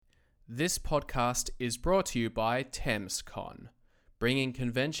This podcast is brought to you by ThamesCon, bringing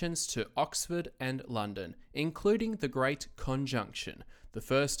conventions to Oxford and London, including the Great Conjunction, the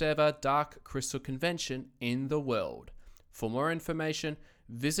first ever Dark Crystal convention in the world. For more information,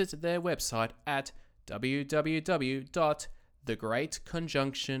 visit their website at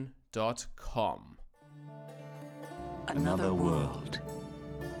www.thegreatconjunction.com. Another world,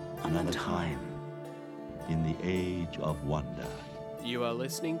 another time, in the age of wonder. You are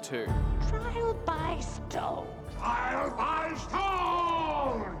listening to Trial by Stone. Trial by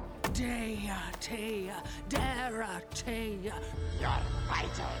Stone! Dea, Dera, Your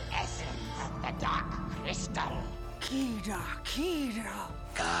vital essence, the Dark Crystal. Kida.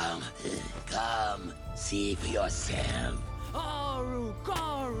 Come, see for yourself.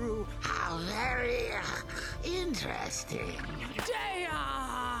 Garu. How very interesting. Dea.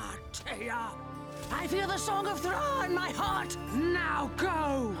 I feel the song of Thra in my heart. Now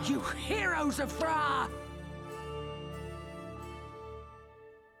go, you heroes of Thra.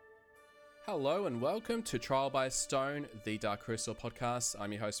 Hello and welcome to Trial by Stone, the Dark Crystal podcast.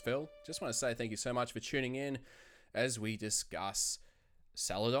 I'm your host, Phil. Just want to say thank you so much for tuning in as we discuss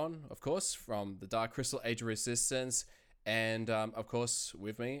Celadon, of course, from the Dark Crystal Age of Resistance. And, of course,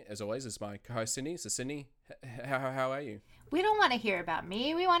 with me, as always, is my co-host, Sydney. So, Sydney, how are you? We don't want to hear about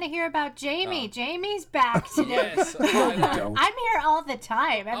me. We want to hear about Jamie. Jamie's back today. Yes, I know. I'm here all the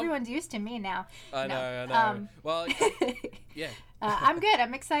time. Everyone's used to me now. I know. Well, yeah. I'm good.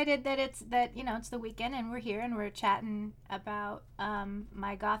 I'm excited that it's the weekend and we're here and we're chatting about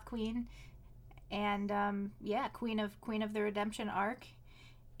my goth queen and Queen of the Redemption arc,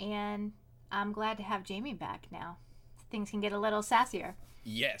 and I'm glad to have Jamie back now. Things can get a little sassier.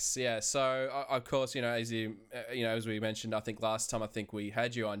 Yes, yeah. So, of course, as we mentioned, I think last time we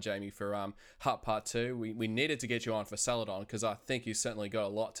had you on, Jamie, for Heart Part 2. We needed to get you on for Celadon because I think you certainly got a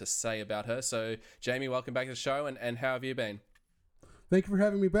lot to say about her. So, Jamie, welcome back to the show, and how have you been? Thank you for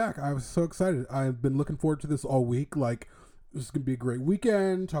having me back. I was so excited. I've been looking forward to this all week. Like, this is going to be a great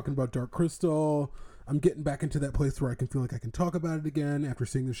weekend, talking about Dark Crystal. I'm getting back into that place where I can feel like I can talk about it again after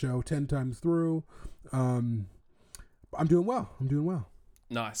seeing the show 10 times through. I'm doing well.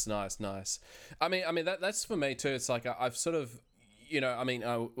 Nice. I mean that's for me too. It's like I've sort of,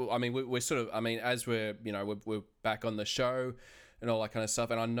 we're sort of, as we're back on the show and all that kind of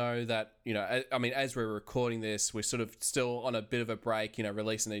stuff. And I know that, as we're recording this, we're sort of still on a bit of a break,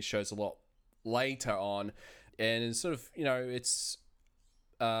 releasing these shows a lot later on. And it's sort of, it's,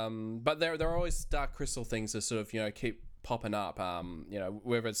 but there are always Dark Crystal things that sort of, keep popping up.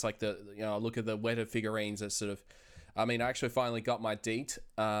 Whether it's like I look at the Weta figurines that sort of, I actually finally got my Deet.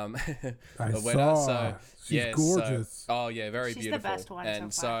 I saw. So, she's gorgeous. Very She's beautiful. The best one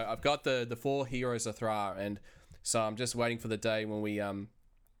and so far. I've got the 4 Heroes of Thra, and so I'm just waiting for the day when we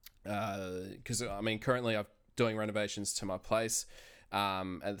because currently I'm doing renovations to my place,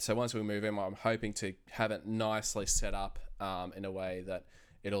 and so once we move in, I'm hoping to have it nicely set up in a way that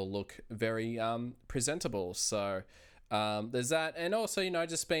it'll look very presentable. So. There's that, and also,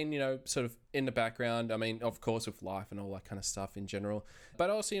 just being, sort of in the background. Of course, with life and all that kind of stuff in general. But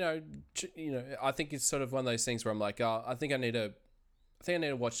also, I think it's sort of one of those things where I'm like, I think I need to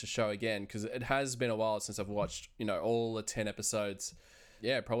watch the show again because it has been a while since I've watched, all the 10 episodes.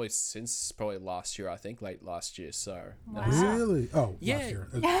 Yeah, probably since last year. I think late last year. So wow. Really? Oh, yeah.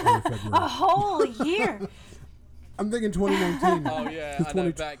 Last year. A whole year. I'm thinking 2019. Oh yeah, I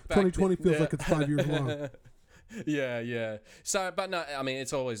know. 2020 feels like it's 5 years long. Yeah. So, but no,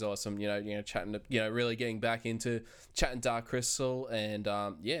 it's always awesome, chatting, really getting back into chatting Dark Crystal, and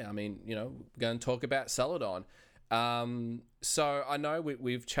we're going to talk about Celadon. So I know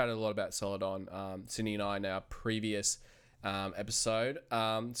we've chatted a lot about Celadon, Sydney and I, in our previous episode.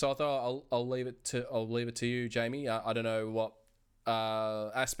 So I thought I'll leave it to you, Jamie. I don't know what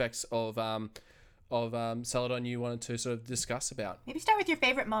aspects of Celadon you wanted to sort of discuss about. Maybe start with your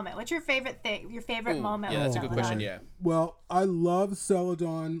favorite moment. What's your favorite thing? Your favorite moment? Yeah, that's a good question. Celadon? Yeah. Well, I love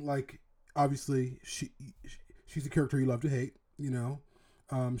Celadon. Like, obviously, she's a character you love to hate.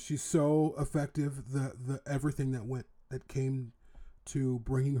 She's so effective. The everything that came to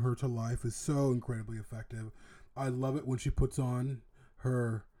bringing her to life is so incredibly effective. I love it when she puts on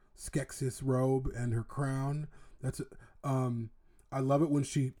her Skeksis robe and her crown. I love it when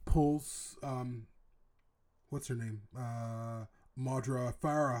she pulls. What's her name? Maudra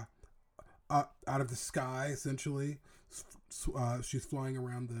Farah out of the sky, essentially. She's flying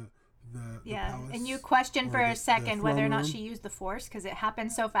around the palace. And you question for a second whether or not she used the Force because it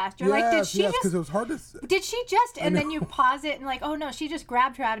happened so fast. You're like, did she just... because it was hard to... Did she just... And then you pause it and like, oh no, she just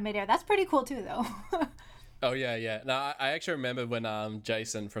grabbed her out of midair. That's pretty cool too, though. Oh yeah, yeah. No, I actually remember when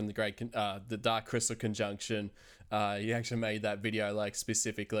Jason from the Dark Crystal Conjunction, he actually made that video like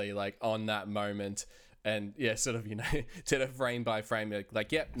specifically like on that moment, and yeah, sort of did a frame by frame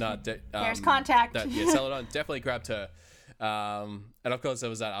like yep, no, there's contact. Celadon definitely grabbed her. And of course there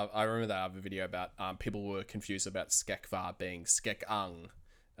was that. I remember that other video about people were confused about Skekvar being Skek-Ung.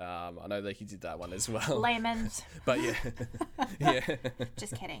 I know that he did that one as well. Layman's. But yeah, yeah.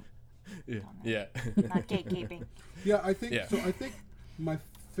 Just kidding. Yeah. Not gatekeeping. Yeah, I think so. I think my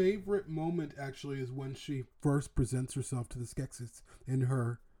favorite moment actually is when she first presents herself to the Skeksis in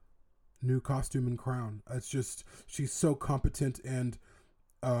her new costume and crown. It's just she's so competent and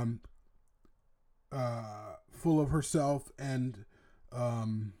full of herself, and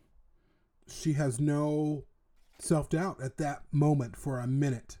she has no self-doubt at that moment for a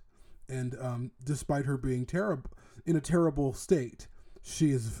minute. And despite her being in a terrible state,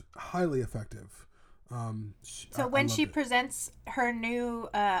 she is highly effective. So when she presents her new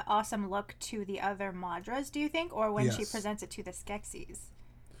awesome look to the other Madras, do you think? Or when she presents it to the Skeksis?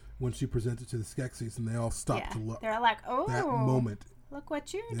 When she presents it to the Skeksis and they all stop to look. They're like, oh, that moment. Look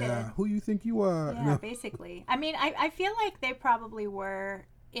what you did. Yeah, who you think you are. Yeah, basically. I mean, I feel like they probably were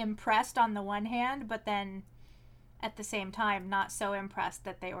impressed on the one hand, but then at the same time not so impressed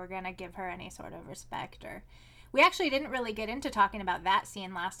that they were going to give her any sort of respect. Or we actually didn't really get into talking about that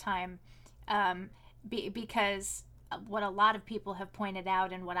scene last time because what a lot of people have pointed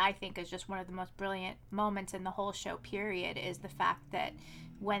out, and what I think is just one of the most brilliant moments in the whole show period, is the fact that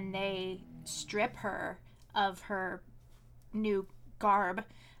when they strip her of her new garb,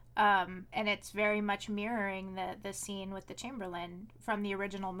 and it's very much mirroring the scene with the Chamberlain from the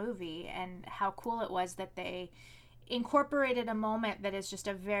original movie, and how cool it was that they incorporated a moment that is just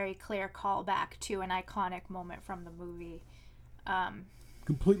a very clear callback to an iconic moment from the movie.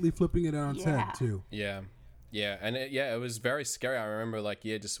 Completely flipping it on its head too. Yeah, and it was very scary. I remember,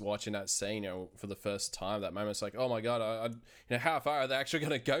 just watching that scene, for the first time. That moment, it's like, oh my god, how far are they actually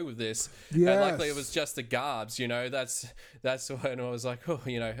going to go with this? Yes. And luckily, it was just the garbs. That's when I was like, oh,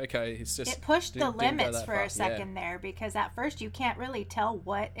 okay, it's just. It pushed the limits for a second there, because at first you can't really tell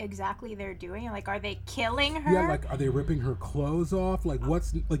what exactly they're doing. Like, are they killing her? Yeah, are they ripping her clothes off?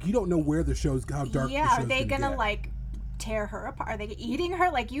 What's you don't know where the show's how dark. Yeah, the show's are they gonna get. Tear her apart? Are they eating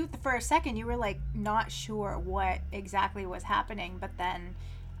her? For a second you were not sure what exactly was happening, but then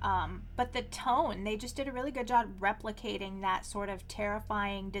but the tone, they just did a really good job replicating that sort of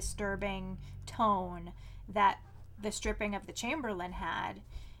terrifying, disturbing tone that the stripping of the Chamberlain had,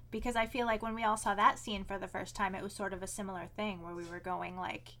 because I feel like when we all saw that scene for the first time, it was sort of a similar thing where we were going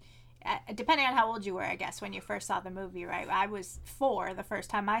depending on how old you were, I guess, when you first saw the movie, right? I was 4 the first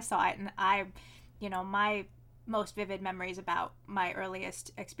time I saw it, and my most vivid memories about my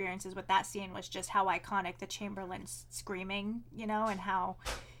earliest experiences with that scene was just how iconic the Chamberlain's screaming, and how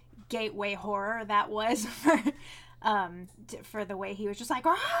gateway horror that was for the way he was just like,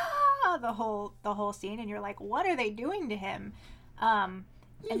 ah, the whole scene, and you're like, what are they doing to him? And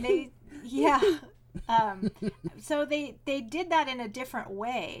they so they did that in a different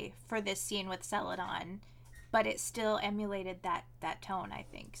way for this scene with Celadon, but it still emulated that tone, I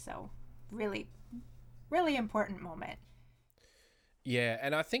think. So really important moment. Yeah,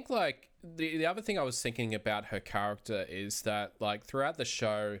 and I think the other thing I was thinking about her character is that throughout the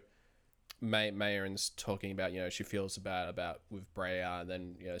show, Mayron's talking about she feels bad about with Breya, and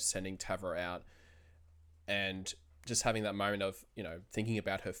then sending Tavra out, and just having that moment of thinking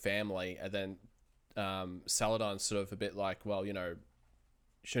about her family, and then Celadon's sort of a bit like, well,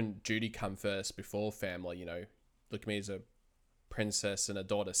 shouldn't duty come first before family? Look at me as a princess and a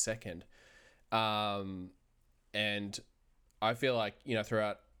daughter second. And I feel like,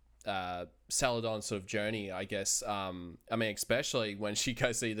 throughout Celadon's sort of journey, I guess, especially when she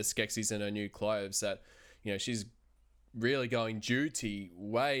goes see the Skeksis in her new clothes, that, she's really going duty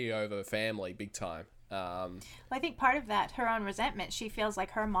way over family big time. Well, I think part of that, her own resentment, she feels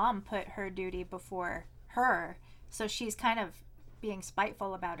like her mom put her duty before her, so she's kind of being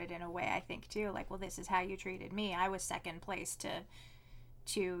spiteful about it in a way, I think, too. Well, this is how you treated me. I was second place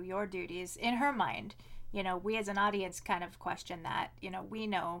to your duties. In her mind, we as an audience kind of question that. We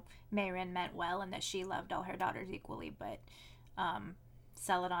know Mayron meant well and that she loved all her daughters equally, but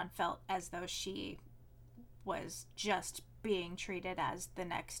Celadon felt as though she was just being treated as the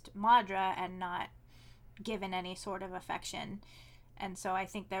next Madra and not given any sort of affection. And so I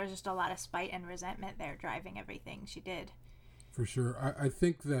think there was just a lot of spite and resentment there driving everything she did. For sure. I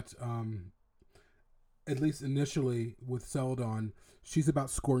think that at least initially with Celadon, she's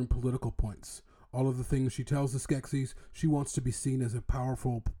about scoring political points. All of the things she tells the Skeksis, she wants to be seen as a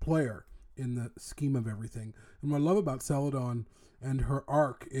powerful player in the scheme of everything. And what I love about Celadon and her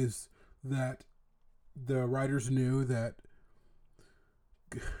arc is that the writers knew that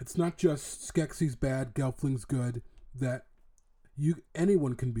it's not just Skeksis bad, Gelfling's good, that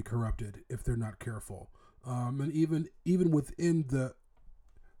anyone can be corrupted if they're not careful. And even within the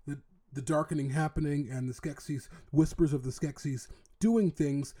darkening happening and the Skeksis, whispers of the Skeksis doing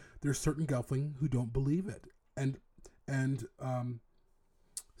things, there's certain Gelfling who don't believe it. And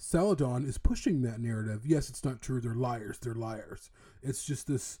Celadon is pushing that narrative. Yes, it's not true. They're liars. It's just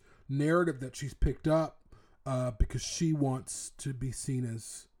this narrative that she's picked up because she wants to be seen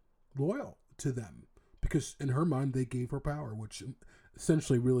as loyal to them. Because in her mind, they gave her power, which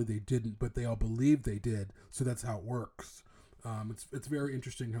essentially really they didn't, but they all believed they did. So that's how it works. It's very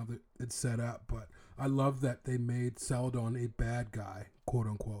interesting how it's set up, but I love that they made Celadon a bad guy, quote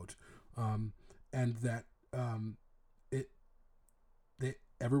unquote, and that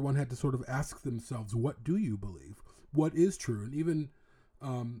everyone had to sort of ask themselves, what do you believe? What is true? And even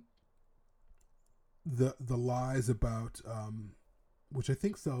the lies about, which I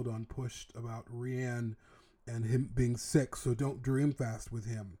think Celadon pushed about Rian and him being sick, so don't dream fast with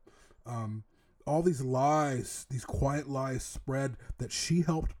him. All these lies, these quiet lies spread that she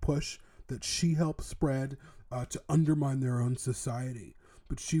helped push, that she helped spread to undermine their own society.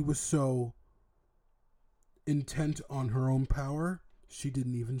 But she was so intent on her own power, she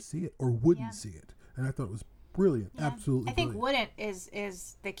didn't even see it or wouldn't see it. And I thought it was brilliant. Yeah. Absolutely I think brilliant. wouldn't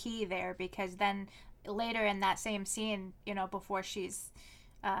is the key there, because then later in that same scene, before she's,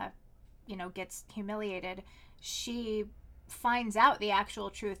 gets humiliated, she finds out the actual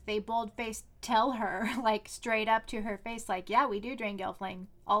truth. They bold-faced tell her, like, straight up to her face, like, yeah, we do drain Gelfling.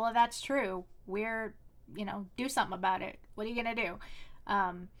 All of that's true. We're, do something about it. What are you going to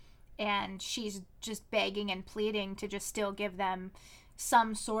do? And she's just begging and pleading to just still give them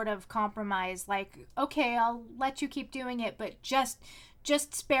some sort of compromise, like, okay, I'll let you keep doing it, but just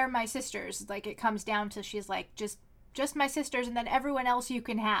spare my sisters. Like, it comes down to, she's like, just my sisters, and then everyone else you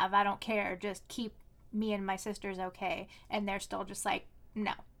can have. I don't care. Just keep me and my sisters okay. And they're still just like,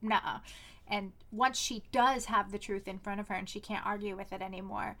 no, nuh-uh. And once she does have the truth in front of her and she can't argue with it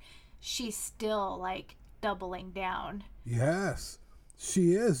anymore, she's still, like, doubling down. Yes,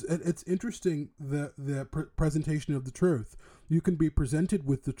 she is. It's interesting, the presentation of the truth. You can be presented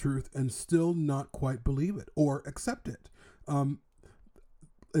with the truth and still not quite believe it or accept it.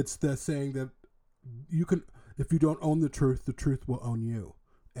 It's the saying that you can, if you don't own the truth will own you.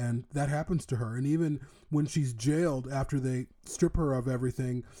 And that happens to her. And even when she's jailed after they strip her of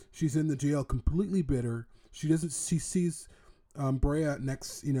everything, she's in the jail completely bitter. She sees Brea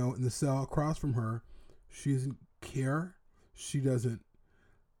next, in the cell across from her. She doesn't care. She's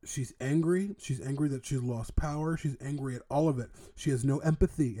angry. She's angry that she's lost power. She's angry at all of it. She has no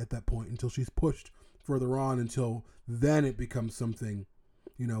empathy at that point until she's pushed further on, until then it becomes something,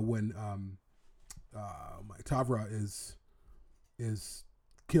 when Tavra is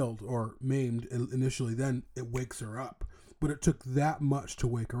killed or maimed initially, then it wakes her up. But it took that much to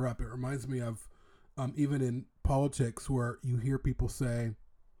wake her up. It reminds me of even in politics, where you hear people say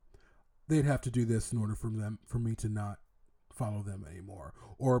they'd have to do this in order for me to not follow them anymore,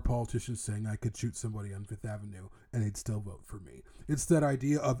 or politicians saying I could shoot somebody on Fifth Avenue and they'd still vote for me. It's that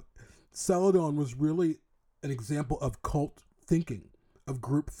idea of Celadon was really an example of thinking, of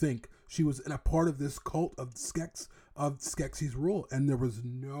group think. She was in a part of this cult of Skeksis rule, and there was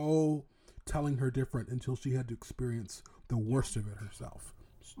no telling her different until she had to experience the worst of it herself.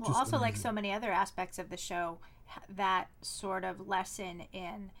 Well, just also amazing. Like so many other aspects of the show, that sort of lesson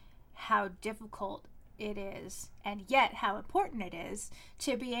in how difficult it is, and yet how important it is,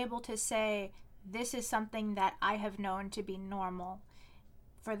 to be able to say, this is something that I have known to be normal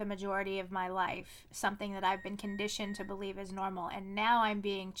for the majority of my life, something that I've been conditioned to believe is normal, and now I'm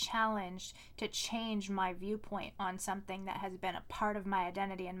being challenged to change my viewpoint on something that has been a part of my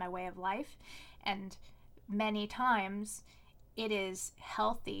identity and my way of life. And many times it is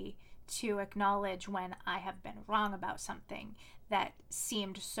healthy to acknowledge when I have been wrong about something that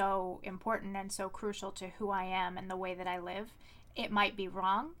seemed so important and so crucial to who I am and the way that I live. It might be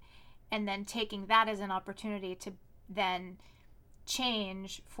wrong, and then taking that as an opportunity to then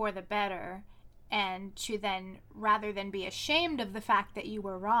change for the better, and to then, rather than be ashamed of the fact that you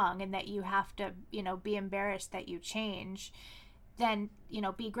were wrong and that you have to, be embarrassed that you change, then,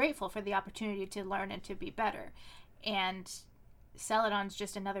 be grateful for the opportunity to learn and to be better. And Celadon's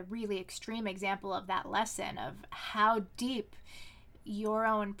just another really extreme example of that lesson of how deep your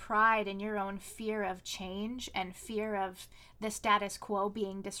own pride and your own fear of change and fear of the status quo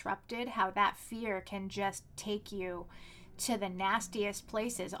being disrupted, how that fear can just take you to the nastiest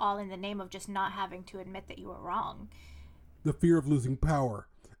places, all in the name of just not having to admit that you were wrong. The fear of losing power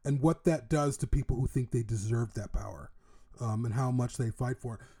and what that does to people who think they deserve that power, and how much they fight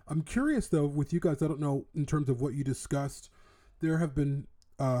for it. I'm curious, though, with you guys, I don't know, in terms of what you discussed, there have been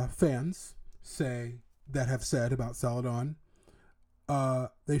fans that have said about Celadon,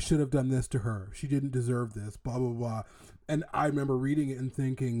 they should have done this to her. She didn't deserve this, blah, blah, blah. And I remember reading it and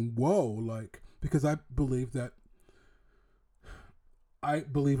thinking, whoa, like, because I believe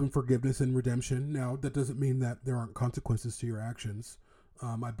in forgiveness and redemption. Now, that doesn't mean that there aren't consequences to your actions.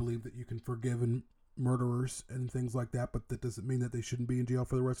 I believe that you can forgive murderers and things like that, but that doesn't mean that they shouldn't be in jail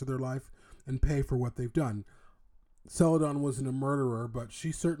for the rest of their life and pay for what they've done. Celadon wasn't a murderer, but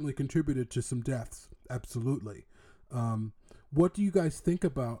she certainly contributed to some deaths. Absolutely. What do you guys think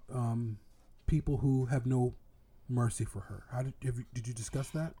about people who have no mercy for her? Did you discuss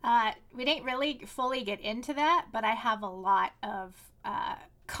that? We didn't really fully get into that, but I have a lot of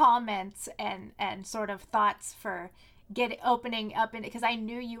comments and sort of thoughts for opening up in, because I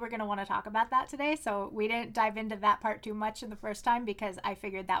knew you were going to want to talk about that today, so we didn't dive into that part too much in the first time because I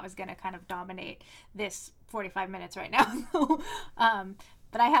figured that was going to kind of dominate this 45 minutes right now.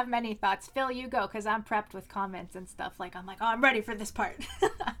 But I have many thoughts. Phil, you go, because I'm prepped with comments and stuff. I'm like, oh, I'm ready for this part.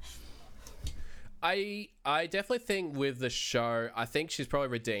 I definitely think with the show, I think she's probably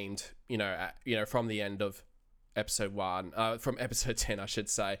redeemed, from the end of episode 1, from episode 10, I should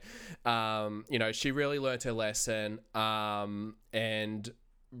say. She really learned her lesson, and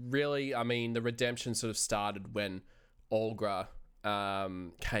really, I mean, the redemption sort of started when Olga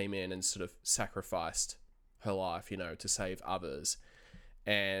came in and sort of sacrificed her life, to save others.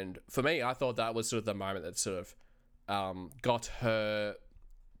 And for me, I thought that was sort of the moment that sort of got her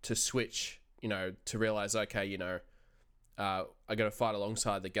to switch, to realize, okay, I got to fight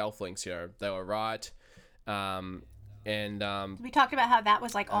alongside the Gelflings. They were right. We talked about how that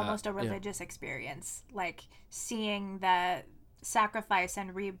was like almost a religious experience. Like seeing the sacrifice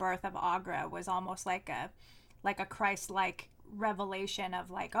and rebirth of Aughra was almost like a Christ-like revelation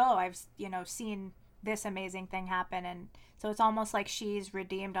of like, oh, I've seen this amazing thing happen, and so it's almost like she's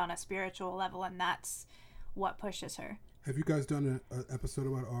redeemed on a spiritual level, and that's what pushes her. Have you guys done an episode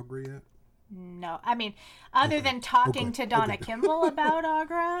about Aughra yet? No, I mean, other than talking to Donna Kimball about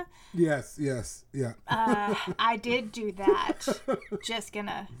Aughra. Yes, yeah. I did do that. Just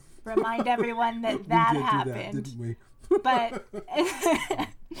gonna remind everyone that happened. Didn't we? But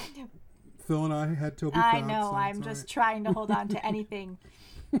Phil and I had Toby. I know. I'm just trying to hold on to anything.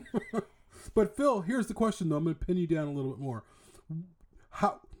 But Phil, here's the question, though. I'm going to pin you down a little bit more.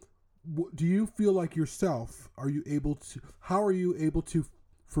 How do you feel like yourself? How are you able to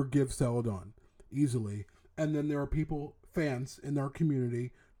forgive Celadon easily? And then there are fans in our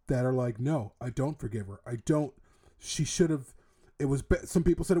community that are like, no, I don't forgive her. I don't. She should have. Some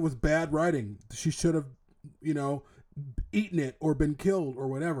people said it was bad writing. She should have, eaten it or been killed or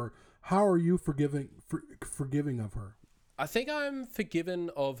whatever. How are you forgiving of her? I think I'm forgiven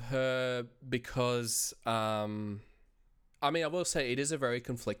of her because, I will say it is a very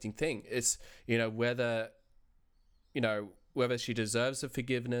conflicting thing. It's, whether she deserves the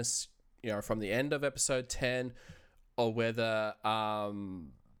forgiveness, from the end of episode 10, or whether, the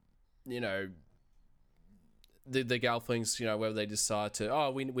Gelflings, whether they decide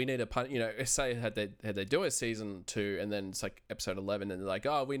to, we need a pun, say had they do a season 2 and then it's like episode 11 and they're like,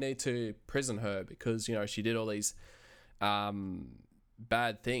 we need to prison her because, she did all these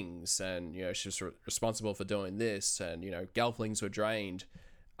bad things, and she was responsible for doing this, and Gelflings were drained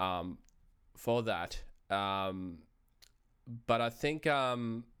for that. But I think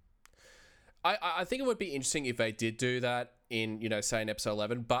I think it would be interesting if they did do that in say in episode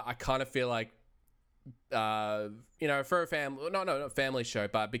 11. But I kind of feel like for a family, not family show,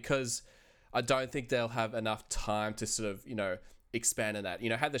 but because I don't think they'll have enough time to sort of expand on that.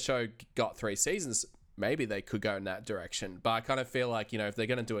 Had the show got 3 seasons, maybe they could go in that direction. But I kind of feel like, if they're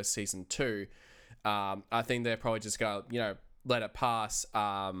going to do a season 2, I think they're probably just going to, let it pass.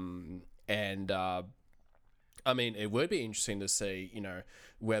 It would be interesting to see,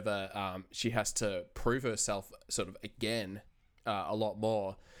 whether she has to prove herself sort of again a lot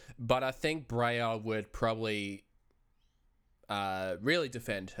more. But I think Breya would probably really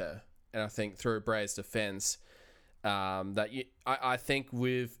defend her. And I think through Breya's defense, I think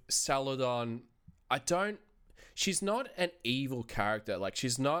with Celadon, she's not an evil character. Like, she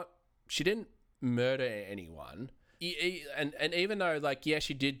didn't murder anyone. And even though,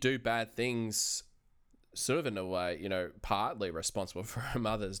 she did do bad things, sort of in a way, partly responsible for her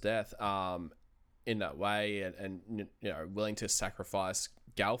mother's death, in that way, and willing to sacrifice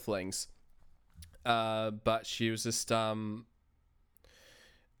Gelflings. but she was just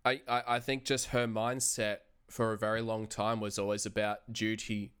I think just her mindset for a very long time was always about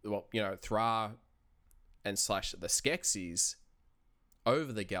duty. Well, Thra and / the Skeksis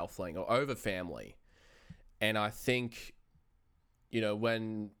over the Gelfling or over family. And I think,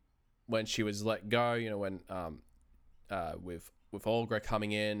 when she was let go, when with Olgra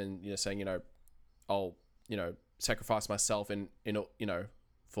coming in and saying, I'll sacrifice myself in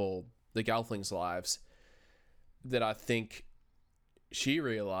for the Gelflings' lives, that I think she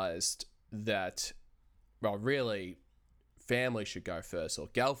realized that, well, really, family should go first, or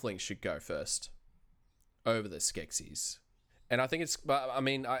Gelflings should go first over the Skeksis. And I think it's,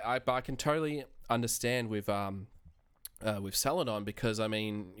 I can totally understand with Celadon, because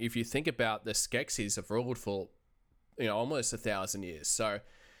if you think about the Skeksis have ruled for almost 1,000 years. So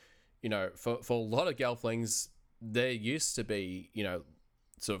for a lot of Gelflings, they used to be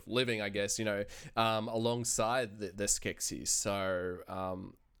sort of living, I guess, alongside the Skeksis. So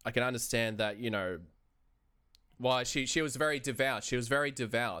I can understand that why she was very devout. She was very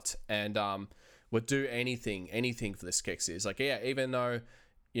devout and would do anything for the Skeksis. Like, yeah, even though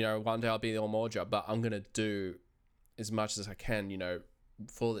one day I'll be the Almordra, but I'm gonna do as much as I can,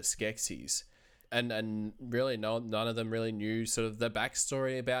 for the Skeksis. And really, none of them really knew sort of the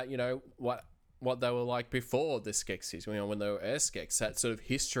backstory about, what they were like before the Skeksis, when they were Urskeks. That sort of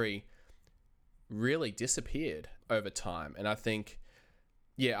history really disappeared over time. And I think,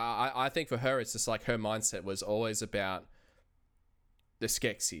 I think for her, it's just like her mindset was always about the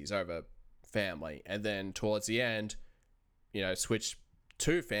Skeksis over family. And then towards the end, switched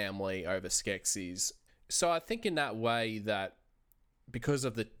to family over Skeksis. So I think in that way that because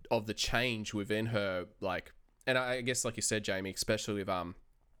of the change within her, like, and I guess like you said, Jamie, especially with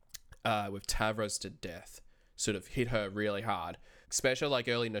Tavra's death, sort of hit her really hard. Especially like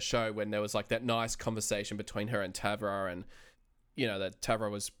early in the show when there was like that nice conversation between her and Tavra, and that Tavra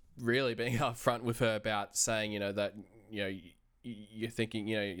was really being upfront with her about saying that you're thinking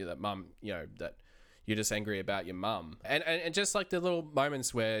that mum, that you're just angry about your mum, and just like the little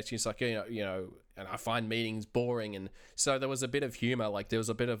moments where she's like and I find meetings boring, and so there was a bit of humor, like there was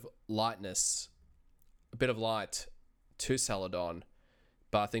a bit of lightness, a bit of light to Celadon.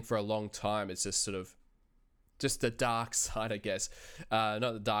 But I think for a long time, it's just sort of just the dark side, I guess.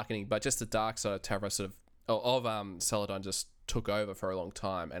 Not the darkening, but just the dark side of Tavra of Celadon just took over for a long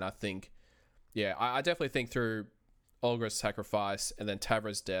time. And I think, I definitely think through Olgra's sacrifice and then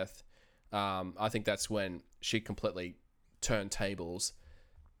Tavra's death, I think that's when she completely turned tables.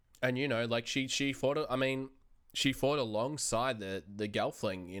 And, like she fought, she fought alongside the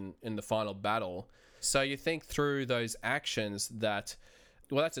Gelfling in the final battle. So you think through those actions that...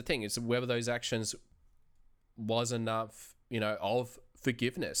 Well, that's the thing, is whether those actions was enough, of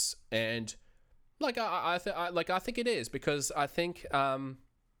forgiveness. And I think it is, because I think,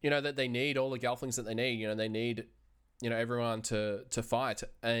 that they need all the Gelflings that they need. They need, everyone to fight.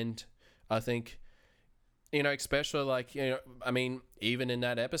 And I think, especially like, even in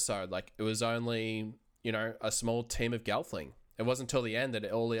that episode, like it was only, a small team of Gelfling. It wasn't until the end that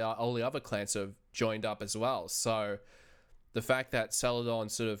all the other clans have joined up as well. So the fact that Celadon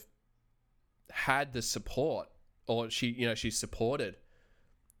sort of had the support, or she supported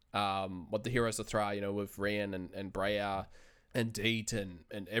what the Heroes of Thra, with Rian and Breya and Deet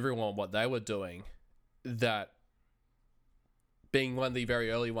and everyone, what they were doing, that being one of the very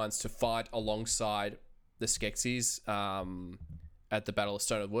early ones to fight alongside the Skeksis at the Battle of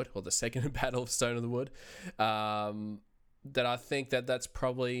Stone of the Wood, or the second Battle of Stone of the Wood, that I think that's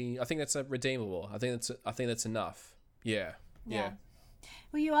redeemable. I think that's enough. Yeah.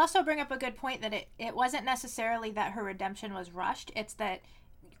 Well, you also bring up a good point that it wasn't necessarily that her redemption was rushed. It's that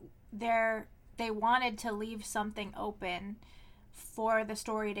they wanted to leave something open for the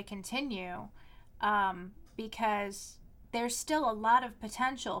story to continue, because there's still a lot of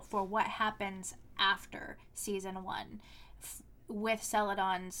potential for what happens after season 1 with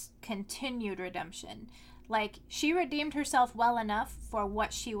Celadon's continued redemption. Like, she redeemed herself well enough for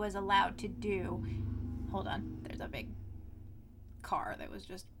what she was allowed to do. Hold on, there's a big car that was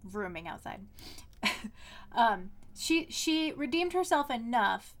just vrooming outside. She redeemed herself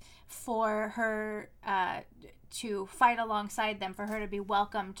enough for her to fight alongside them, for her to be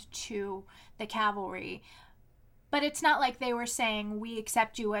welcomed to the cavalry. But it's not like they were saying, we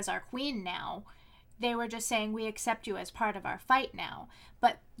accept you as our queen now. They were just saying, we accept you as part of our fight now.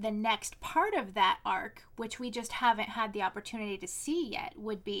 But the next part of that arc, which we just haven't had the opportunity to see yet,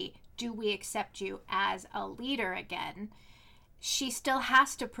 would be, do we accept you as a leader again? She still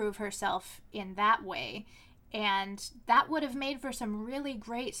has to prove herself in that way. And that would have made for some really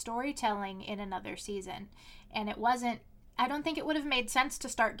great storytelling in another season. And it wasn't, I don't think it would have made sense to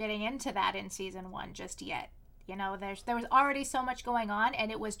start getting into that in season 1 just yet. You know, there was already so much going on,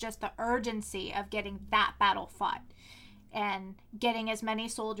 and it was just the urgency of getting that battle fought and getting as many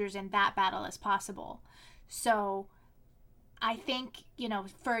soldiers in that battle as possible. So I think, you know,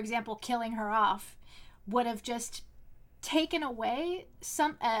 for example, killing her off would have just taken away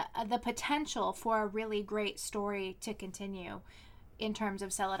some the potential for a really great story to continue in terms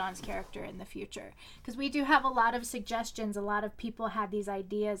of Celadon's character in the future. Because we do have a lot of suggestions. A lot of people had these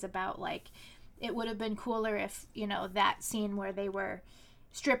ideas about, like, it would have been cooler if, you know, that scene where they were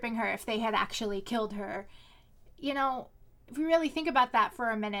stripping her, if they had actually killed her. You know, if we really think about that for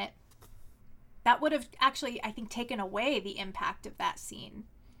a minute, that would have actually, I think, taken away the impact of that scene.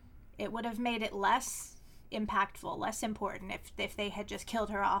 It would have made it less impactful, less important if they had just killed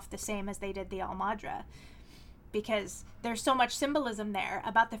her off the same as they did the Almadra. Because there's so much symbolism there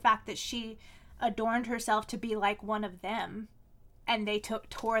about the fact that she adorned herself to be like one of them, and they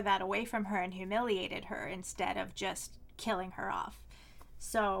tore that away from her and humiliated her instead of just killing her off.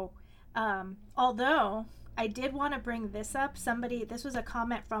 So, although I did want to bring this up, this was a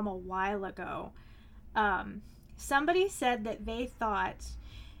comment from a while ago. Somebody said that they thought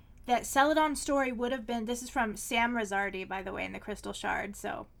that Celadon's story would have been, this is from Sam Rizzardi, by the way, in the Crystal Shard,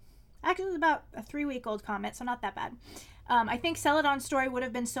 so actually it was about a 3-week-old comment, so not that bad. I think Celadon's story would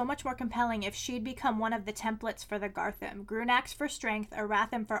have been so much more compelling if she'd become one of the templates for the Garthim. Grunax for strength,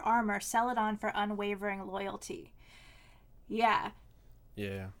 Arathim for armor, Celadon for unwavering loyalty. Yeah.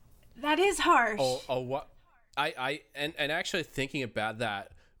 Yeah. That is harsh. Or what? And actually thinking about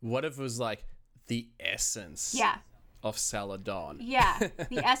that, what if it was like the essence of Celadon? Yeah,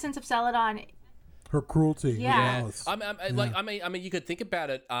 the essence of Celadon. Her cruelty. Yeah. I mean, you could think about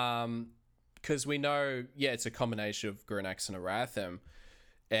it, because we know, it's a combination of Grunax and Arathim,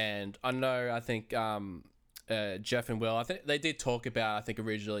 and I think Jeff and Will, I think they did talk about, I think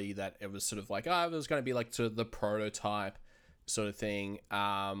originally that it was sort of like, it was going to be like sort of the prototype sort of thing,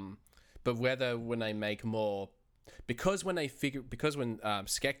 but whether when they make more, because when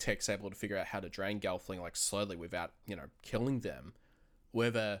Skektek's able to figure out how to drain Gelfling like slowly without, you know, killing them,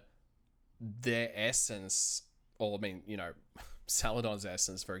 whether their essence, or I mean, you know, Celadon's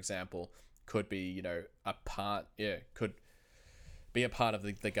essence, for example, could be, you know, could be a part of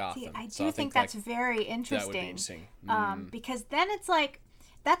the Garthim. See, I do think that's very interesting. That would be interesting. Because then it's like,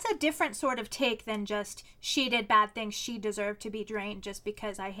 that's a different sort of take than just, she did bad things, she deserved to be drained just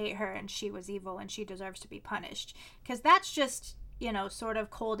because I hate her and she was evil and she deserves to be punished. Because that's just, you know, sort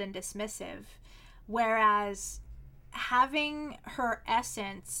of cold and dismissive. Whereas having her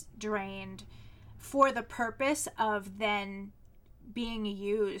essence drained for the purpose of then being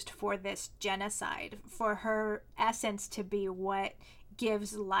used for this genocide, for her essence to be what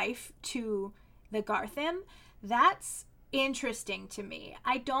gives life to the Garthim, that's interesting to me.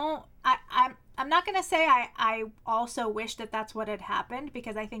 I'm not gonna say I also wish that that's what had happened,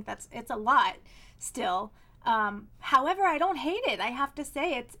 because I think it's a lot still. However, I don't hate it. I have to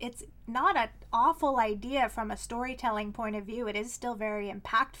say it's not an awful idea from a storytelling point of view. It is still very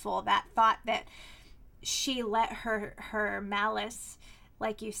impactful, that thought that she let her malice,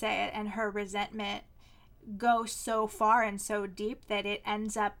 like you say, and her resentment go so far and so deep that it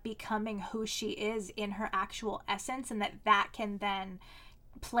ends up becoming who she is in her actual essence, and that can then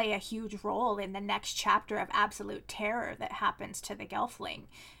play a huge role in the next chapter of absolute terror that happens to the Gelfling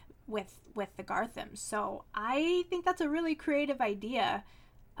with the Garthim. So I think that's a really creative idea,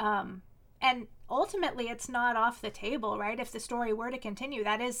 and ultimately it's not off the table, right? If the story were to continue,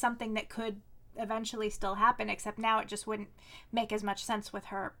 that is something that could eventually still happen, except now it just wouldn't make as much sense with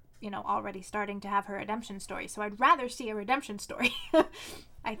her, you know, already starting to have her redemption story. So I'd rather see a redemption story.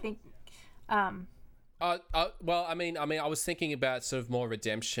 I think well, I mean, I was thinking about sort of more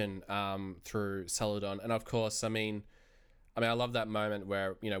redemption through Celadon, and of course, I mean, I love that moment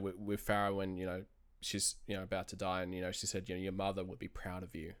where, you know, with Farah, when, you know, she's, you know, about to die, and, you know, she said, you know, your mother would be proud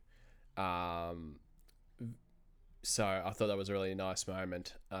of you. So I thought that was a really nice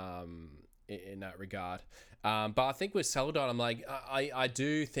moment in that regard. But I think with Celadon, I'm like, I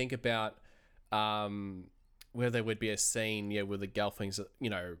do think about where there would be a scene, with the Gelflings,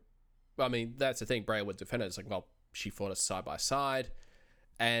 you know, I mean, that's the thing, Brea would defend it. It's like, well, she fought us side by side,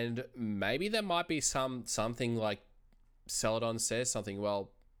 and maybe there might be something like Celadon says something,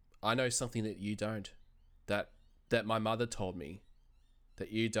 well, I know something that you don't, that my mother told me,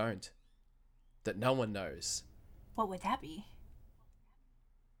 that you don't, that no one knows. What would that be?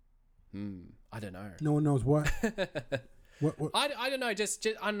 I don't know. No one knows what? What? I don't know. Just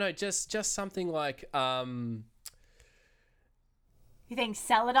I don't know. Just something like You think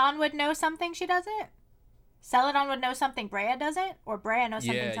Celadon would know something she doesn't? Celadon would know something Brea doesn't, or Brea knows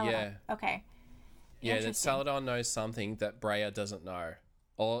something Celadon. Yeah. Okay. Yeah, that Celadon knows something that Brea doesn't know,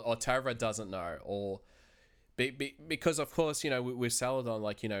 or Tavra doesn't know, or because of course, you know, with Celadon,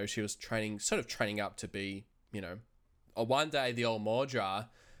 like, you know, she was sort of training up to be, you know, one day the old Mordra,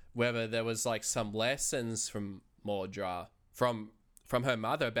 whether there was like some lessons from Mordra from her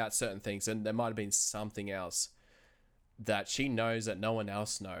mother about certain things, and there might have been something else that she knows that no one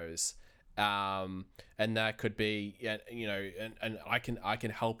else knows. And that could be, you know, and I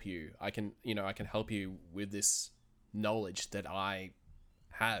can help you. I can help you with this knowledge that I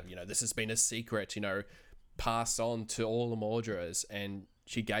have. You know, this has been a secret, you know, passed on to all the Mordras, and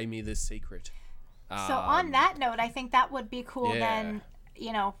she gave me this secret. So on that note, I think that would be cool. Yeah. Then,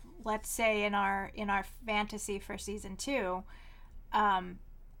 you know, let's say in our fantasy for season 2,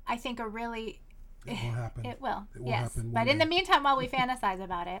 I think a really It will happen. It will, It will yes. happen one But in day. the meantime, while we fantasize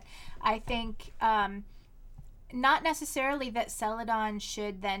about it, I think not necessarily that Celadon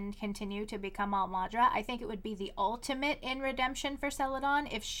should then continue to become Al-Madra. I think it would be the ultimate in redemption for Celadon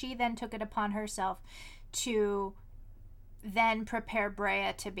if she then took it upon herself to then prepare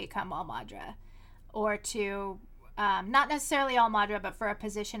Brea to become Al-Madra, or to not necessarily Al-Madra, but for a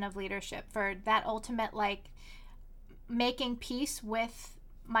position of leadership, for that ultimate, like, making peace with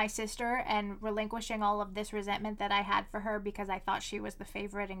my sister and relinquishing all of this resentment that I had for her because I thought she was the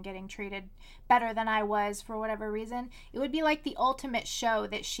favorite and getting treated better than I was for whatever reason. It would be like the ultimate show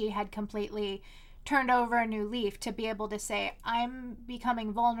that she had completely turned over a new leaf, to be able to say, I'm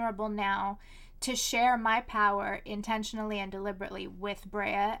becoming vulnerable now to share my power intentionally and deliberately with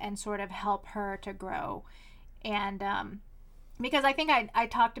Brea and sort of help her to grow. And because I think I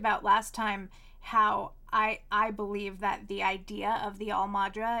talked about last time how I believe that the idea of the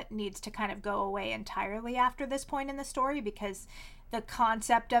Al-Madra needs to kind of go away entirely after this point in the story, because the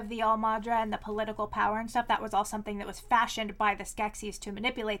concept of the Al-Madra and the political power and stuff, that was all something that was fashioned by the Skeksis to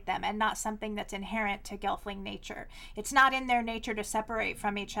manipulate them, and not something that's inherent to Gelfling nature. It's not in their nature to separate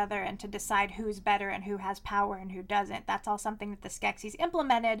from each other and to decide who's better and who has power and who doesn't. That's all something that the Skeksis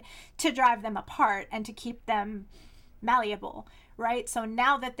implemented to drive them apart and to keep them malleable, right? So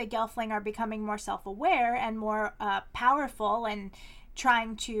now that the Gelfling are becoming more self-aware and more powerful and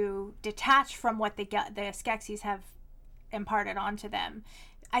trying to detach from what the Skeksis have imparted onto them,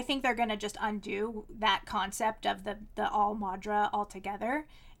 I think they're going to just undo that concept of the Al-Madra altogether,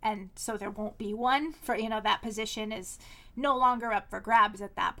 and so there won't be one for, you know, that position is no longer up for grabs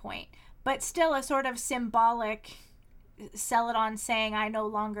at that point. But still a sort of symbolic Celadon saying, I no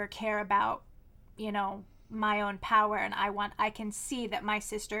longer care about, you know, my own power, and I can see that my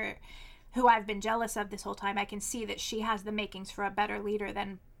sister, who I've been jealous of this whole time, I can see that she has the makings for a better leader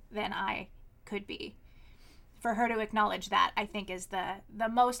than I could be. For her to acknowledge that, I think, is the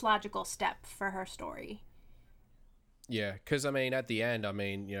most logical step for her story. Yeah, because, I mean, at the end, I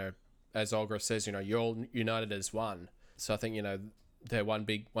mean, you know, as Olga says, you know, you're all united as one. So I think, you know, they're one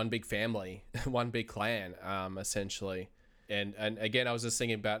big family, one big clan, essentially. And again, I was just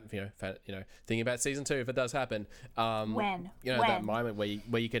thinking about, thinking about season 2 if it does happen. When? That moment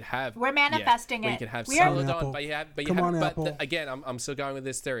where you could have, we're manifesting it. Where you could have We are- Celadon, Apple. but again, I'm still going with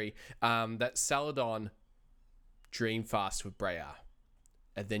this theory, that Celadon dream fast with Brea,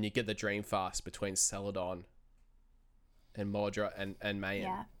 and then you get the dream fast between Celadon and Mordra and Mayan.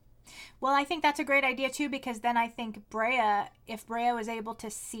 Yeah. Well, I think that's a great idea too, because then I think if Brea was able to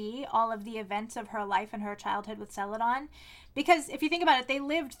see all of the events of her life and her childhood with Celadon, because if you think about it, they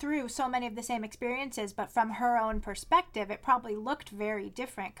lived through so many of the same experiences, but from her own perspective, it probably looked very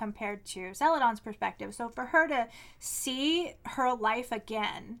different compared to Celadon's perspective. So for her to see her life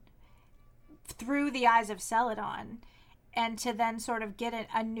again through the eyes of Celadon, and to then sort of get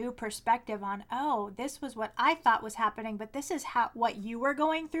a new perspective on, oh, this was what I thought was happening, but this is what you were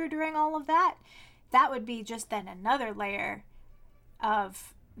going through during all of that, that would be just then another layer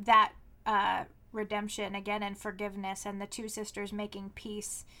of that redemption again, and forgiveness, and the two sisters making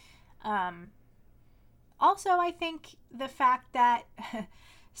peace. Also, I think the fact that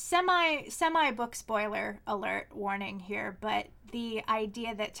semi book spoiler alert warning here, but the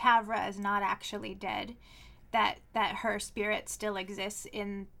idea that Tavra is not actually dead, that her spirit still exists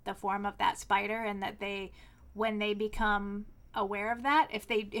in the form of that spider, and that when they become aware of that,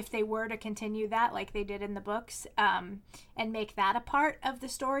 if they were to continue that like they did in the books, and make that a part of the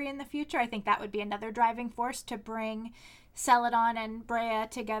story in the future, I think that would be another driving force to bring Celadon and Brea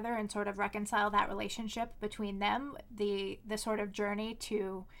together and sort of reconcile that relationship between them, the sort of journey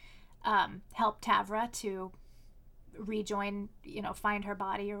to help Tavra to rejoin, find her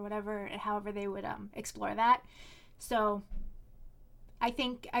body or whatever, however they would explore that. So I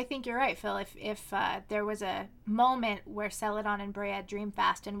think you're right, Phil. If there was a moment where Celadon and Brea dream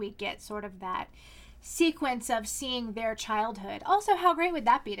fast and we get sort of that sequence of seeing their childhood. Also, how great would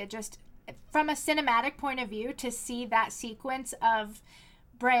that be to just, from a cinematic point of view, to see that sequence of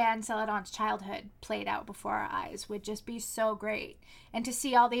Brea and Celadon's childhood played out before our eyes would just be so great. And to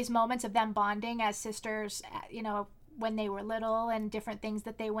see all these moments of them bonding as sisters, when they were little and different things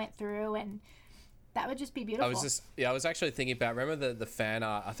that they went through, and that would just be beautiful. I was actually thinking about, remember the fan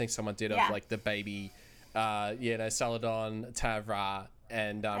art I think someone did of like the baby, Celadon, Tavra,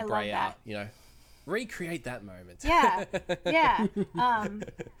 and Brea, recreate that moment. Yeah.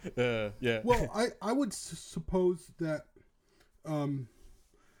 Well, I would suppose that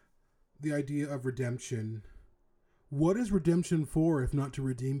the idea of redemption, what is redemption for if not to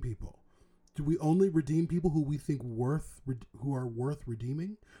redeem people? Do we only redeem people who we think who are worth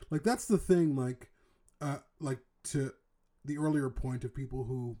redeeming? Like, that's the thing, like to the earlier point of people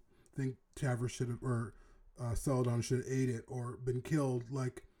who think Tavra should have, or Celadon should have ate it or been killed,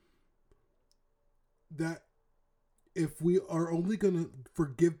 like that. If we are only going to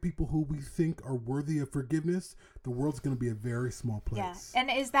forgive people who we think are worthy of forgiveness, the world's going to be a very small place. Yeah.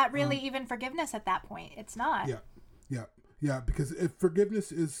 And is that really even forgiveness at that point? It's not. Yeah. Because if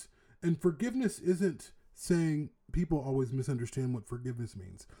forgiveness isn't saying, people always misunderstand what forgiveness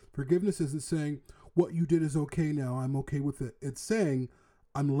means. Forgiveness isn't saying what you did is okay now, I'm okay with it. It's saying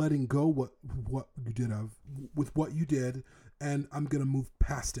I'm letting go what you did with what you did, and I'm going to move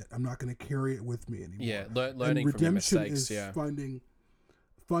past it. I'm not going to carry it with me anymore. Yeah, learning from your mistakes. Redemption is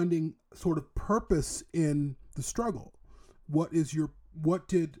finding sort of purpose in the struggle. And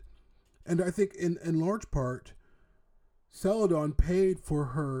I think in large part, Celadon paid for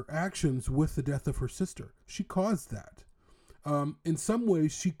her actions with the death of her sister. She caused that. In some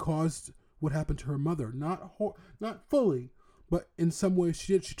ways, she caused what happened to her mother. Not fully, but in some ways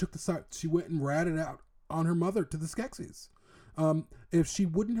she did. She took the side. She went and ratted out on her mother to the Skeksis. If she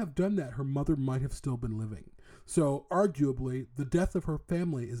wouldn't have done that, her mother might have still been living. So arguably, the death of her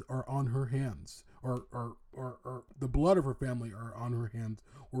family are on her hands, or the blood of her family are on her hands,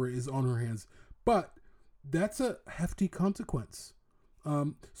 or is on her hands. But that's a hefty consequence.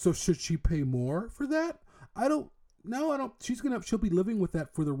 So should she pay more for that? I don't. She'll be living with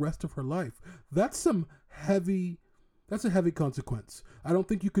that for the rest of her life. That's a heavy consequence. I don't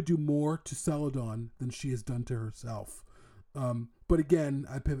think you could do more to Celadon than she has done to herself. But again,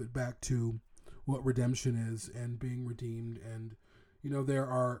 I pivot back to what redemption is and being redeemed. And, there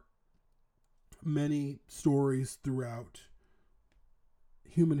are many stories throughout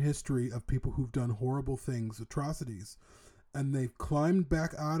human history of people who've done horrible things, atrocities, and they've climbed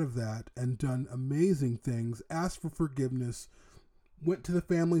back out of that and done amazing things, asked for forgiveness, went to the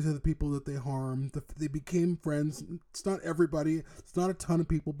families of the people that they harmed. They became friends. It's not everybody. It's not a ton of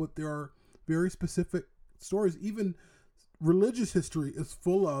people, but there are very specific stories. Even religious history is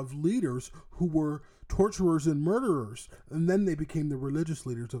full of leaders who were torturers and murderers, and then they became the religious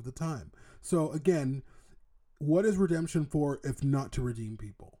leaders of the time. So again, what is redemption for if not to redeem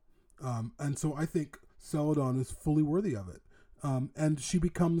people? And so I think Celadon is fully worthy of it. And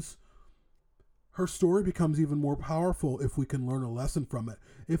her story becomes even more powerful if we can learn a lesson from it.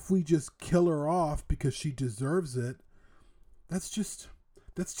 If we just kill her off because she deserves it, that's just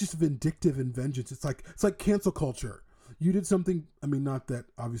vindictive and vengeance. It's like cancel culture. You did something, not that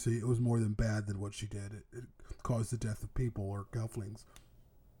obviously it was more than bad than what she did. It caused the death of people or gelflings.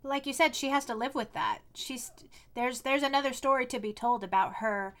 Like you said, she has to live with that. There's another story to be told about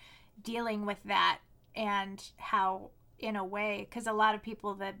her dealing with that, and how, in a way, because a lot of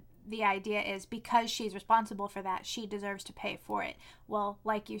people, the idea is because she's responsible for that, she deserves to pay for it. Well,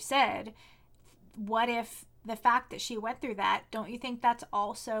 like you said, what if the fact that she went through that, don't you think that's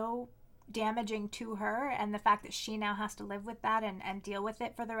also damaging to her, and the fact that she now has to live with that and deal with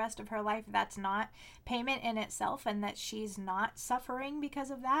it for the rest of her life, that's not payment in itself, and that she's not suffering because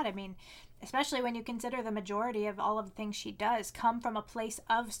of that? Especially when you consider the majority of all of the things she does come from a place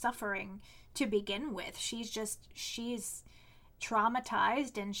of suffering to begin with. She's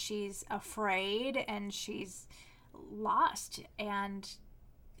traumatized, and she's afraid, and she's lost. And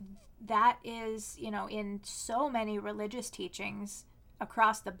that is, in so many religious teachings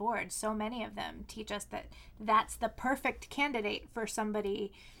across the board, so many of them teach us that that's the perfect candidate for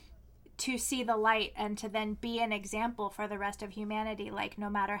somebody to see the light and to then be an example for the rest of humanity. Like, no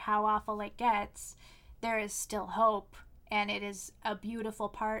matter how awful it gets, there is still hope, and it is a beautiful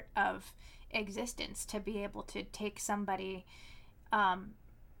part of existence to be able to take somebody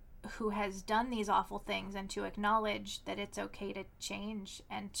who has done these awful things, and to acknowledge that it's okay to change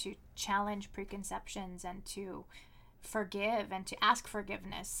and to challenge preconceptions and to forgive and to ask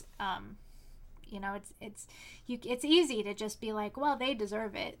forgiveness. You know, it's easy to just be like, well, they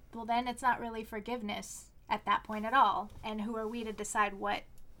deserve it. Well, then it's not really forgiveness at that point at all. And who are we to decide what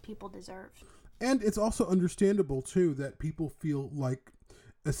people deserve? And it's also understandable too that people feel like,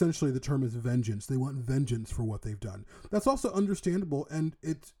 essentially the term is vengeance. They want vengeance for what they've done. That's also understandable, and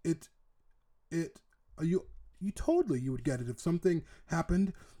you would get it if something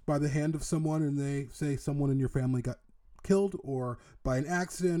happened by the hand of someone, and they say someone in your family got killed, or by an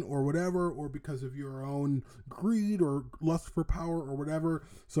accident or whatever, or because of your own greed or lust for power or whatever,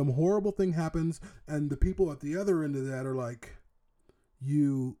 some horrible thing happens, and the people at the other end of that are like,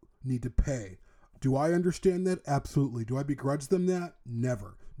 you need to pay. Do I understand that? Absolutely. Do I begrudge them that?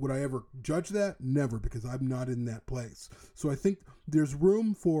 Never. Would I ever judge that? Never, because I'm not in that place. So I think there's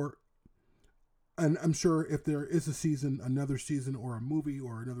room for, and I'm sure if there is a season, another season, or a movie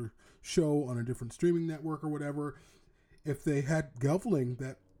or another show on a different streaming network or whatever, if they had Gelfling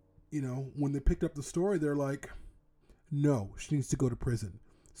that, you know, when they picked up the story, they're like, no, she needs to go to prison.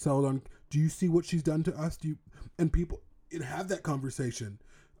 Celadon, do you see what she's done to us? And people have that conversation.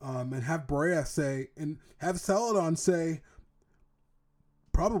 And have Brea say, and have Celadon say,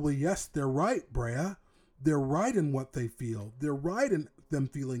 probably, yes, they're right, Brea. They're right in what they feel. They're right in them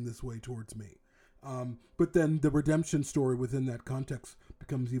feeling this way towards me. But then the redemption story within that context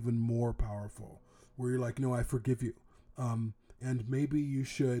becomes even more powerful, where you're like, no, I forgive you. And maybe you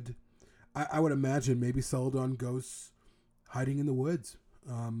should, I would imagine maybe Celadon goes hiding in the woods.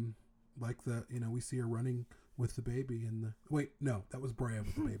 Like we see her running with the baby that was Brea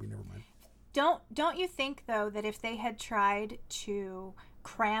with the baby. Never mind. Don't you think, though, that if they had tried to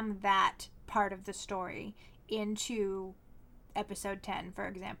cram that part of the story into episode 10, for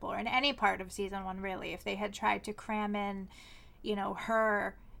example, or in any part of season 1, really, if they had tried to cram in,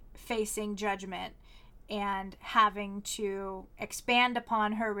 her facing judgment and having to expand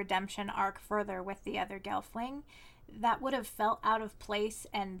upon her redemption arc further with the other Gelfling, that would have felt out of place,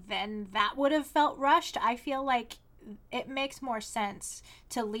 and then that would have felt rushed. I feel like it makes more sense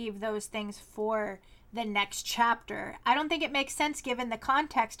to leave those things for the next chapter. I don't think it makes sense given the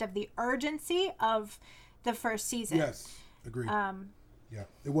context of the urgency of the first season. Yes, agreed.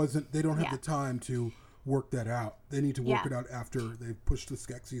 It wasn't. They don't have the time to work that out. They need to work it out after they've pushed the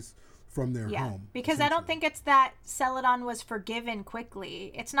Skeksis from their home. Because I don't think it's that Celadon was forgiven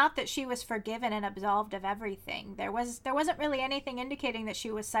quickly. It's not that she was forgiven and absolved of everything. There wasn't really anything indicating that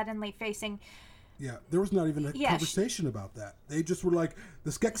she was suddenly facing. Yeah, there was not even a conversation about that. They just were like,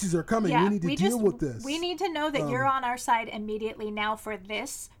 the Skeksis are coming. We need to deal with this. We need to know that you're on our side immediately now for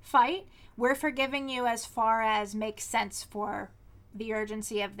this fight. We're forgiving you as far as makes sense for the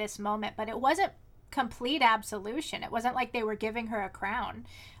urgency of this moment. But it wasn't complete absolution. It wasn't like they were giving her a crown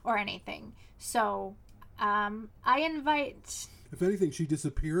or anything. So I invite, if anything, she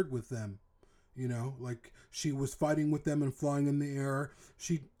disappeared with them, like she was fighting with them and flying in the air.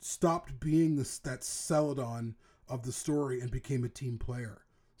 She stopped being that Celadon of the story and became a team player.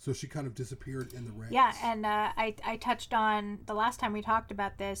 So she kind of disappeared in the ranks. Yeah, and I touched on the last time we talked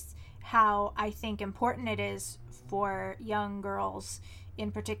about this, how I think important it is for young girls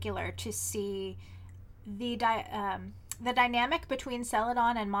in particular to see the dynamic between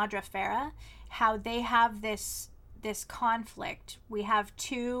Celadon and Madre Farah, how they have this conflict. We have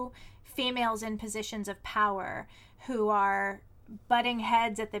two females in positions of power who are butting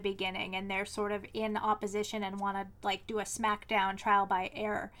heads at the beginning, and they're sort of in opposition and want to do a smackdown trial by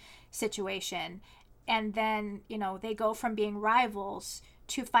error situation. And then, they go from being rivals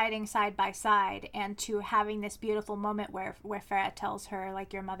to fighting side by side and to having this beautiful moment where Farah tells her,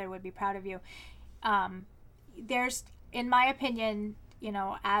 your mother would be proud of you. There's, in my opinion,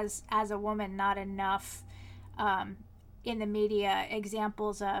 as a woman, not enough in the media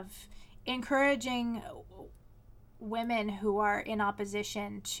examples of encouraging women who are in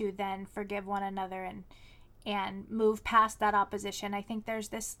opposition to then forgive one another and move past that opposition. I think there's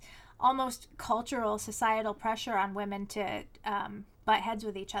this almost cultural, societal pressure on women to butt heads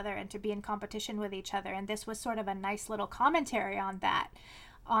with each other and to be in competition with each other. And this was sort of a nice little commentary on that,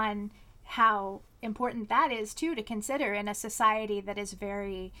 on how important that is too to consider in a society that is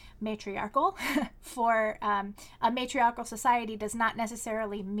very matriarchal. For a matriarchal society does not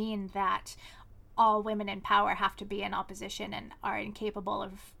necessarily mean that all women in power have to be in opposition and are incapable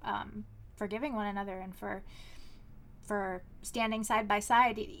of forgiving one another and for standing side by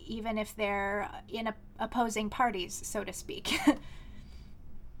side, even if they're in opposing parties, so to speak.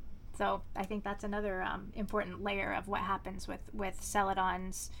 So I think that's another important layer of what happens with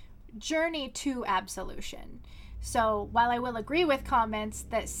Celadon's journey to absolution. So while I will agree with comments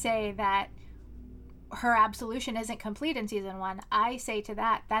that say that her absolution isn't complete in season 1, I say to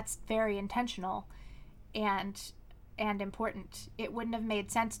that, that's very intentional and important. It wouldn't have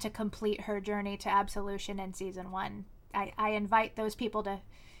made sense to complete her journey to absolution in season 1. I invite those people to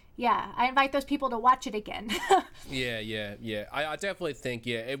watch it again. Yeah. I definitely think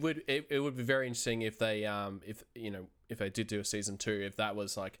it would be very interesting if they if they did do a season 2, if that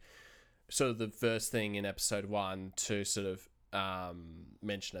was like sort of the first thing in episode 1 to sort of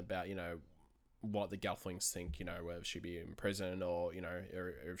mention about what the Gelflings think, whether she be in prison or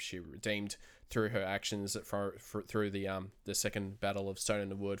or if she redeemed through her actions through the second battle of Stone in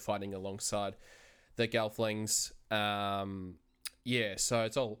the Wood, fighting alongside the Gelflings. So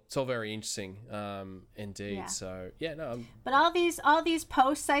it's all very interesting, indeed. Yeah. So But all these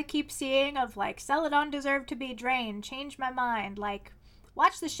posts I keep seeing of like Celadon deserved to be drained, change my mind. Like,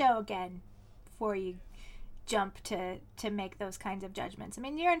 watch the show again before you jump to make those kinds of judgments. I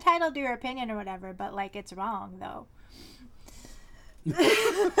mean, you're entitled to your opinion or whatever, but like, it's wrong though.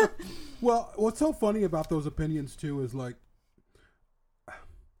 Well, what's so funny about those opinions too is like,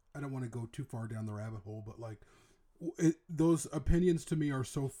 I don't want to go too far down the rabbit hole, but like, those opinions to me are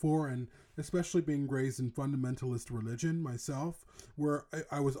so foreign, especially being raised in fundamentalist religion myself, where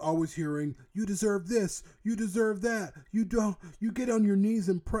I was always hearing, you deserve this, you deserve that, you get on your knees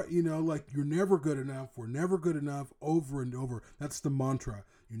and pray, like, you're never good enough, we're never good enough, over and over. That's the mantra.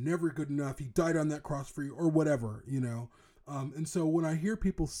 You're never good enough, he died on that cross for you, or whatever, and so when I hear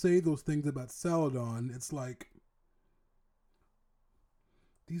people say those things about Celadon, it's like,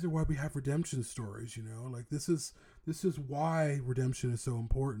 these are why we have redemption stories, like this is why redemption is so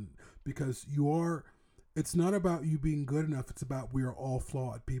important, because it's not about you being good enough. It's about, we are all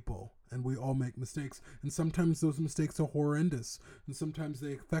flawed people and we all make mistakes. And sometimes those mistakes are horrendous and sometimes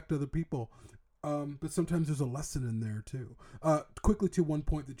they affect other people. But sometimes there's a lesson in there too. Quickly to one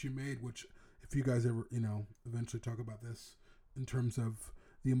point that you made, which if you guys ever, eventually talk about this in terms of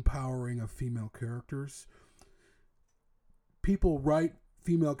the empowering of female characters, people write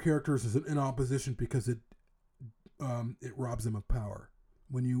female characters as in opposition because it robs them of power.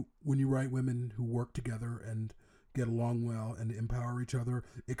 When you write women who work together and get along well and empower each other,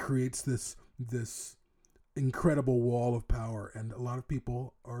 it creates this incredible wall of power, and a lot of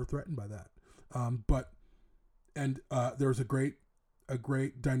people are threatened by that. There's a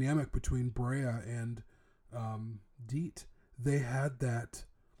great dynamic between Brea and Deet. They had that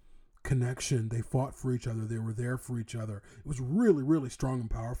connection. They fought for each other. They were there for each other. It was really, really strong and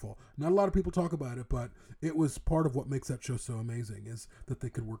powerful. Not a lot of people talk about it, but it was part of what makes that show so amazing, is that they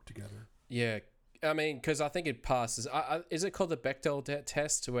could work together. Yeah, I mean, because I think it passes. Is it called the Bechdel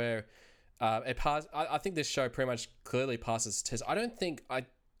test, where it passes? I think this show pretty much clearly passes the test. I don't think I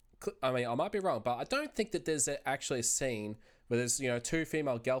mean, I might be wrong, but I don't think that there's actually a scene where there's two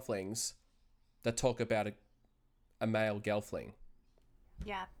female Gelflings that talk about a male Gelfling.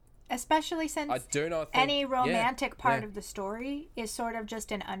 Yeah. Especially since I do not think, any romantic part of the story is sort of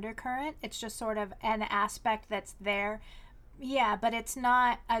just an undercurrent. It's just sort of an aspect that's there. Yeah, but it's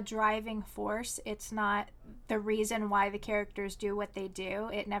not a driving force. It's not the reason why the characters do what they do.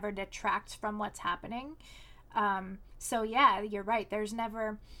 It never detracts from what's happening. So yeah, you're right. There's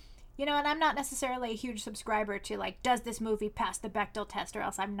never... and I'm not necessarily a huge subscriber to, like, does this movie pass the Bechdel test, or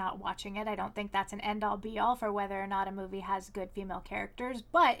else I'm not watching it. I don't think that's an end-all, be-all for whether or not a movie has good female characters.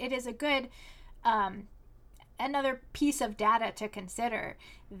 But it is a good, another piece of data to consider,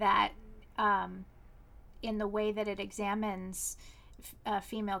 that in the way that it examines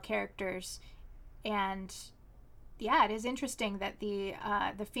female characters. And, yeah, it is interesting that the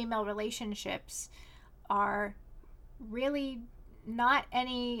female relationships are really not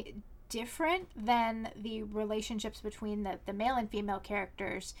any different than the relationships between the male and female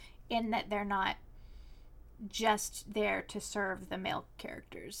characters, in that they're not just there to serve the male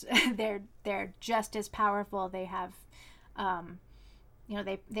characters. they're just as powerful. They have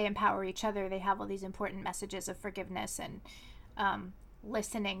they empower each other. They have all these important messages of forgiveness and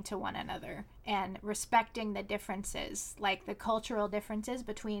listening to one another and respecting the differences, like the cultural differences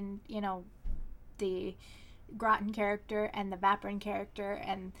between the Groton character and the Vaprin character.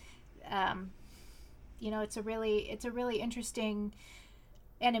 And it's a really interesting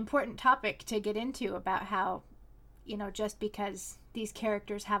and important topic to get into, about how just because these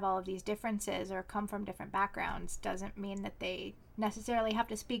characters have all of these differences or come from different backgrounds doesn't mean that they necessarily have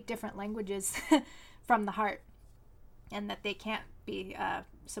to speak different languages from the heart, and that they can't be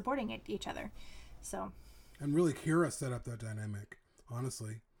supporting each other. So, and really, Kira set up that dynamic.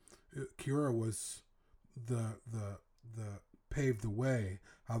 Honestly, Kira was the paved the way,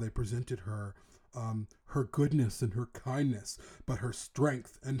 how they presented her, her goodness and her kindness, but her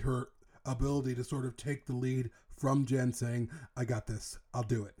strength and her ability to sort of take the lead from Jen, saying, I got this, I'll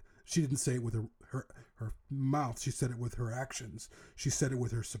do it. She didn't say it with her mouth, she said it with her actions. She said it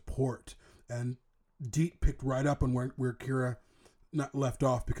with her support. And Deet picked right up on where Kira not left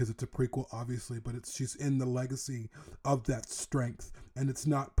off, because it's a prequel, obviously, but she's in the legacy of that strength, and it's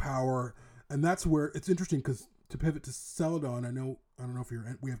not power. And that's where it's interesting, because to pivot to Celadon, I don't know if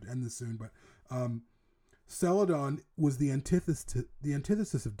we have to end this soon, but Celadon was the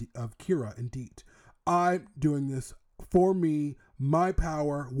antithesis of Kira and Deet. I'm doing this for me, my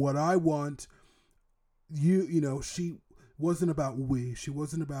power, what I want. You know, she wasn't about we. She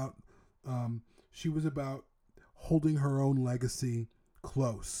wasn't about. She was about holding her own legacy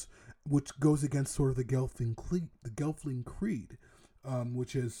close, which goes against sort of the Gelfling creed,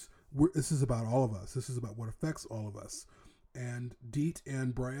 which is this is about all of us. This is about what affects all of us. And Deet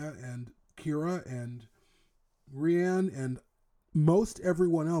and Brea and Kira and Rian and most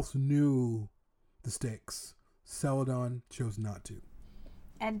everyone else knew the stakes. Celadon chose not to.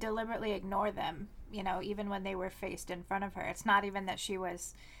 And deliberately ignore them, you know, even when they were faced in front of her. It's not even that she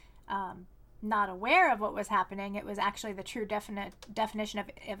was not aware of what was happening. It was actually the true definition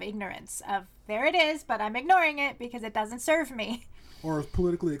of ignorance. Of, there it is, but I'm ignoring it because it doesn't serve me. Or it's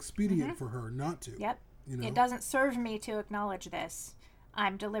politically expedient for her not to. Yep. You know? It doesn't serve me to acknowledge this.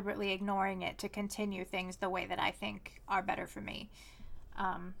 I'm deliberately ignoring it to continue things the way that I think are better for me.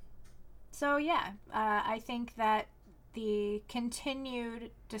 So yeah, I think that the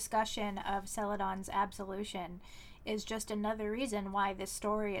continued discussion of Celadon's absolution is just another reason why this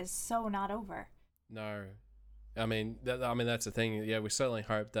story is so not over. No, I mean that's the thing. Yeah, we certainly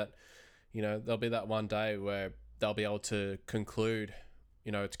hope that, you know, there'll be that one day where they'll be able to conclude,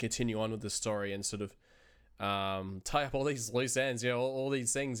 you know, to continue on with the story and sort of tie up all these loose ends, you know, all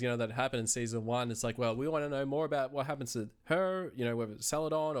these things, you know, that happened in season 1. It's like, well, we want to know more about what happens to her, you know, whether it's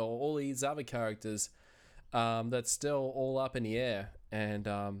Celadon or all these other characters. That's still all up in the air. And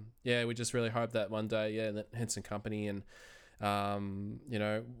yeah, we just really hope that one day, yeah, that Henson Company and you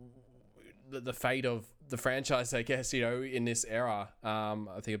know, the fate of the franchise, I guess, you know, in this era, I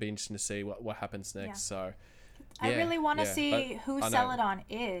think it'll be interesting to see what happens next. Yeah. So I really want to see who Celadon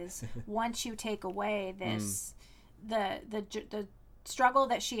is once you take away this the struggle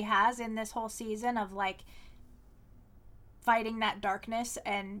that she has in this whole season of like fighting that darkness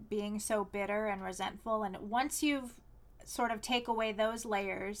and being so bitter and resentful. And once you've sort of take away those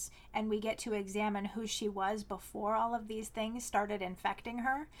layers and we get to examine who she was before all of these things started infecting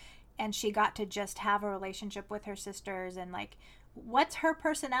her, and she got to just have a relationship with her sisters, and like, what's her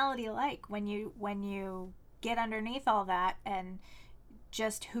personality like when you get underneath all that and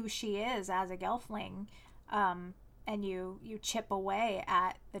just who she is as a Gelfling, and you chip away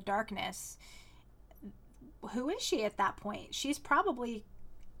at the darkness. Who is she at that point? She's probably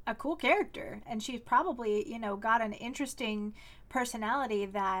a cool character, and she's probably, you know, got an interesting personality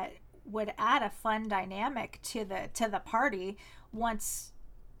that would add a fun dynamic to the party once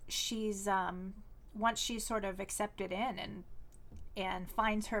she's sort of accepted in and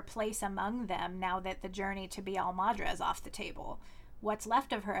finds her place among them now that the journey to be Almadra is off the table. What's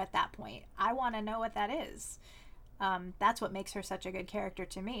left of her at that point? I want to know what that is. That's what makes her such a good character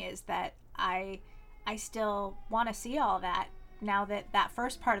to me, is that I still want to see all that now that that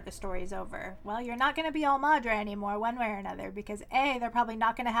first part of the story is over. Well, you're not going to be Almadra anymore one way or another, because A, they're probably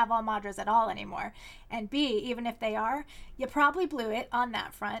not going to have Almadras at all anymore, and B, even if they are, you probably blew it on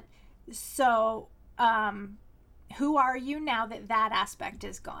that front. So who are you now that that aspect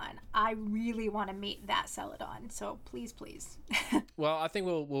is gone? I really want to meet that Celadon, so please. Well, I think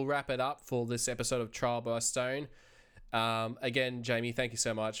we'll wrap it up for this episode of Trial by Stone. Again, Jamie, thank you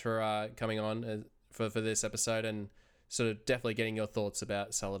so much for coming on for this episode and sort of definitely getting your thoughts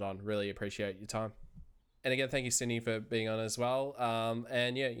about Celadon. Really appreciate your time. And again, thank you, Sydney, for being on as well.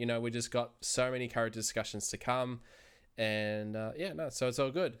 And yeah, you know, we just got so many character discussions to come. And so it's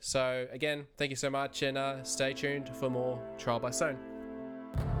all good. So again, thank you so much, and stay tuned for more Trial by Stone.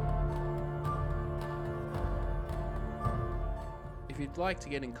 If you'd like to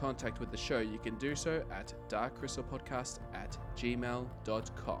get in contact with the show, you can do so at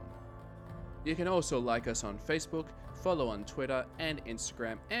darkcrystalpodcast@gmail.com. You can also like us on Facebook, follow on Twitter and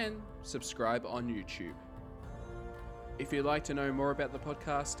Instagram, and subscribe on YouTube. If you'd like to know more about the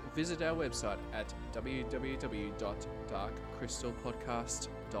podcast, visit our website at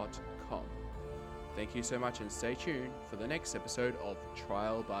www.darkcrystalpodcast.com. Thank you so much, and stay tuned for the next episode of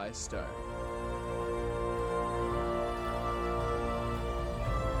Trial by Stone.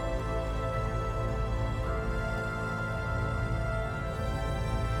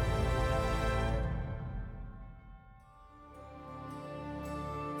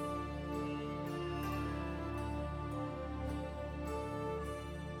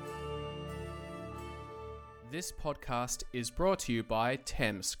 This podcast is brought to you by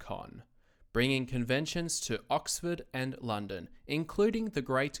ThamesCon, bringing conventions to Oxford and London, including the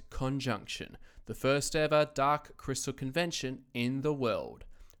Great Conjunction, the first ever dark crystal convention in the world.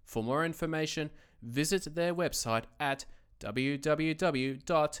 For more information, visit their website at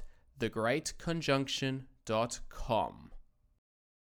www.thegreatconjunction.com.